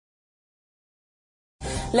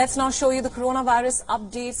Let's now show you the coronavirus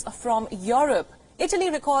updates from Europe. Italy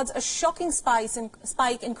records a shocking spike in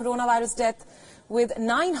coronavirus death with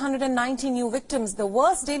 990 new victims, the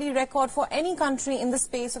worst daily record for any country in the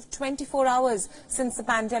space of 24 hours since the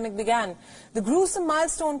pandemic began. The gruesome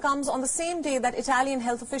milestone comes on the same day that Italian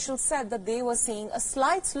health officials said that they were seeing a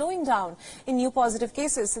slight slowing down in new positive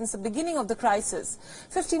cases since the beginning of the crisis.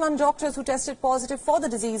 51 doctors who tested positive for the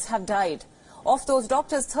disease have died. Of those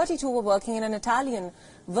doctors, 32 were working in an Italian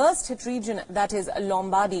worst-hit region, that is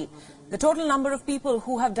Lombardy. The total number of people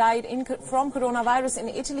who have died from coronavirus in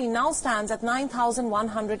Italy now stands at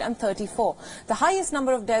 9,134, the highest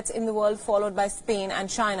number of deaths in the world, followed by Spain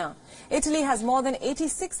and China. Italy has more than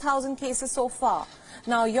 86,000 cases so far.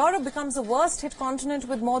 Now, Europe becomes the worst-hit continent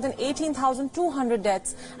with more than 18,200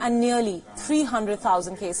 deaths and nearly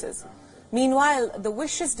 300,000 cases. Meanwhile, the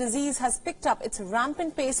vicious disease has picked up its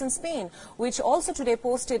rampant pace in Spain, which also today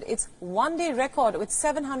posted its one-day record with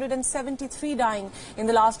 773 dying in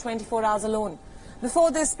the last 24 hours alone.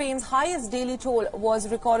 Before this, Spain's highest daily toll was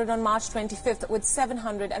recorded on March 25th with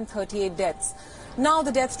 738 deaths. Now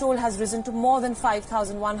the death toll has risen to more than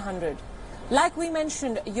 5,100. Like we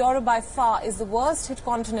mentioned, Europe by far is the worst-hit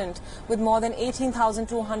continent with more than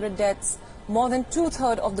 18,200 deaths, more than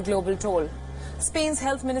two-thirds of the global toll. Spain's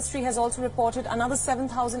health ministry has also reported another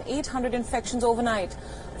 7,800 infections overnight,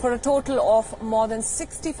 for a total of more than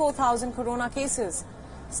 64,000 corona cases.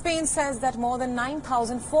 Spain says that more than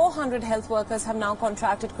 9,400 health workers have now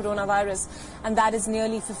contracted coronavirus, and that is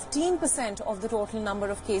nearly 15% of the total number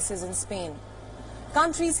of cases in Spain.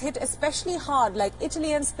 Countries hit especially hard, like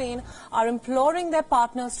Italy and Spain, are imploring their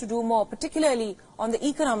partners to do more, particularly on the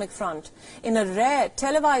economic front. In a rare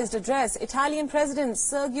televised address, Italian President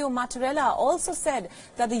Sergio Mattarella also said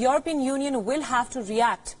that the European Union will have to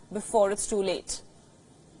react before it's too late.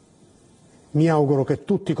 Mi auguro che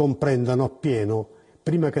tutti comprendano appieno,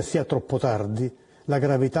 prima che sia troppo tardi, la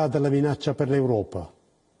gravità della minaccia per l'Europa.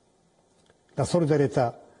 La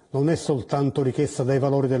solidarietà non è soltanto richiesta dai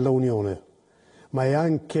valori dell'Unione, ma è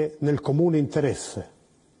anche nel comune interesse.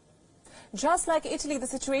 Just like Italy, the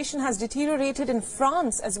situation has deteriorated in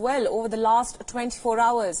France as well over the last 24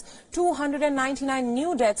 hours. 299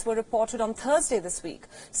 new deaths were reported on Thursday this week.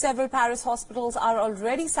 Several Paris hospitals are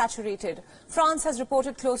already saturated. France has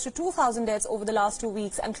reported close to 2,000 deaths over the last 2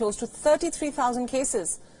 weeks and close to 33,000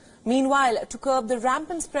 cases. Meanwhile, to curb the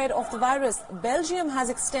rampant spread of the virus, Belgium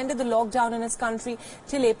has extended the lockdown in its country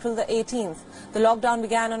till April the 18th. The lockdown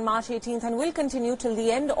began on March 18th and will continue till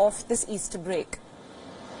the end of this Easter break.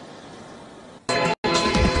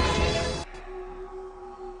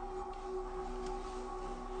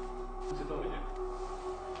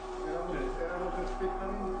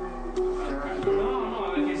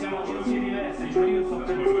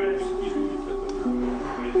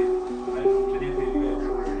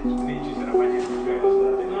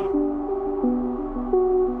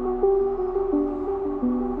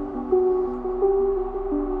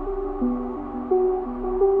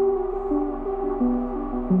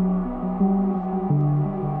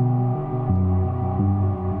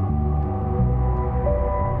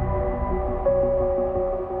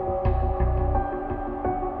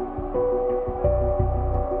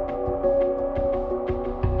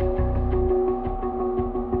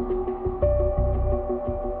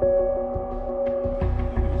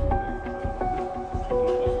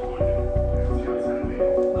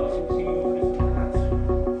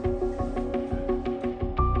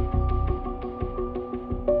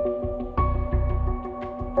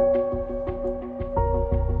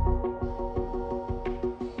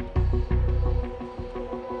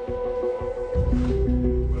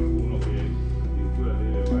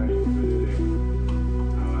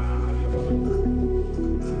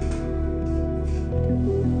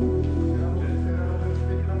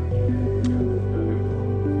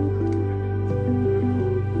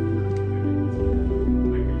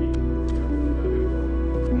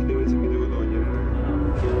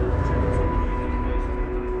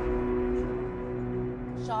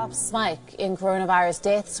 Spike in coronavirus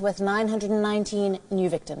deaths with 919 new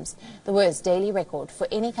victims, the worst daily record for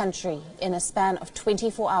any country in a span of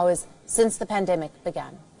 24 hours since the pandemic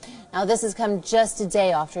began. Now, this has come just a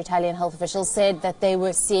day after Italian health officials said that they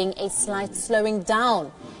were seeing a slight slowing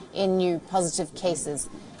down in new positive cases.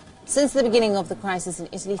 Since the beginning of the crisis in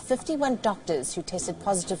Italy, 51 doctors who tested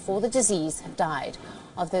positive for the disease have died.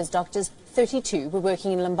 Of those doctors, 32 were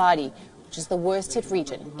working in Lombardy, which is the worst hit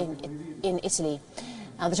region in Italy.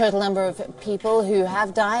 Now, the total number of people who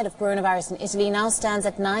have died of coronavirus in Italy now stands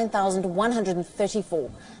at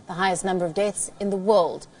 9,134, the highest number of deaths in the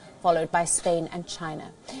world, followed by Spain and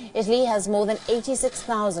China. Italy has more than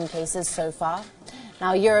 86,000 cases so far.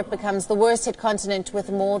 Now Europe becomes the worst hit continent with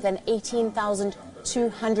more than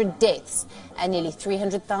 18,200 deaths and nearly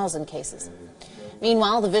 300,000 cases.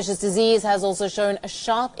 Meanwhile, the vicious disease has also shown a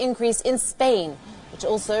sharp increase in Spain, which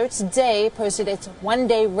also today posted its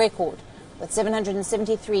one-day record, with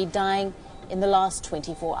 773 dying in the last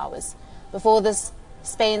 24 hours. Before this,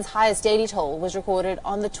 Spain's highest daily toll was recorded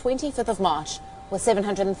on the 25th of March, with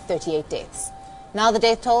 738 deaths. Now the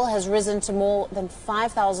death toll has risen to more than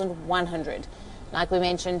 5,100. Like we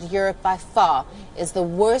mentioned, Europe by far is the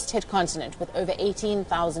worst hit continent with over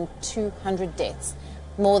 18,200 deaths,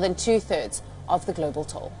 more than two-thirds of the global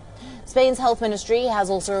toll. Spain's health ministry has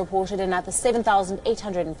also reported another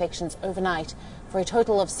 7,800 infections overnight for a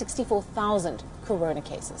total of 64,000 corona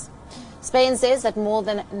cases. Spain says that more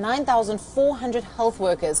than 9,400 health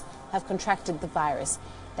workers have contracted the virus.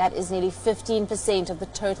 That is nearly 15% of the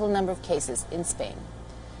total number of cases in Spain.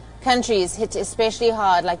 Countries hit especially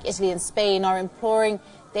hard, like Italy and Spain, are imploring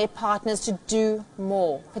their partners to do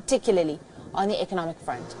more, particularly on the economic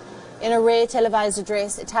front. In a rare televised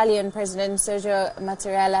address, Italian President Sergio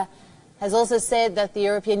Mattarella has also said that the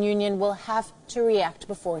European Union will have to react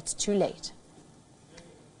before it's too late.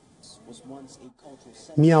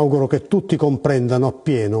 Mi auguro che tutti comprendano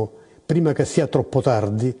appieno, prima che sia troppo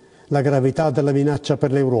tardi, la gravità della minaccia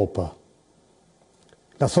per l'Europa.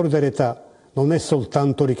 La solidarietà non è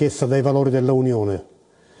soltanto richiesta dai valori della Unione,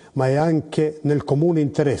 ma è anche nel comune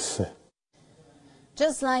interesse.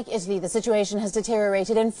 Just like Italy, the situation has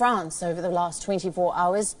deteriorated in France over the last 24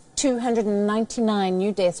 hours. 299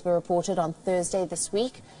 new deaths were reported on Thursday this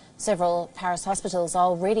week. Several Paris hospitals are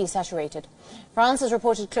already saturated. France has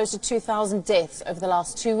reported close to 2,000 deaths over the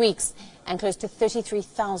last 2 weeks and close to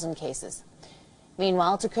 33,000 cases.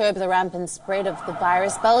 Meanwhile, to curb the rampant spread of the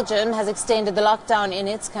virus, Belgium has extended the lockdown in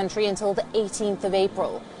its country until the 18th of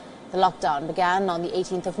April. The lockdown began on the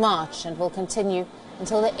 18th of March and will continue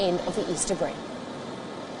until the end of the Easter break.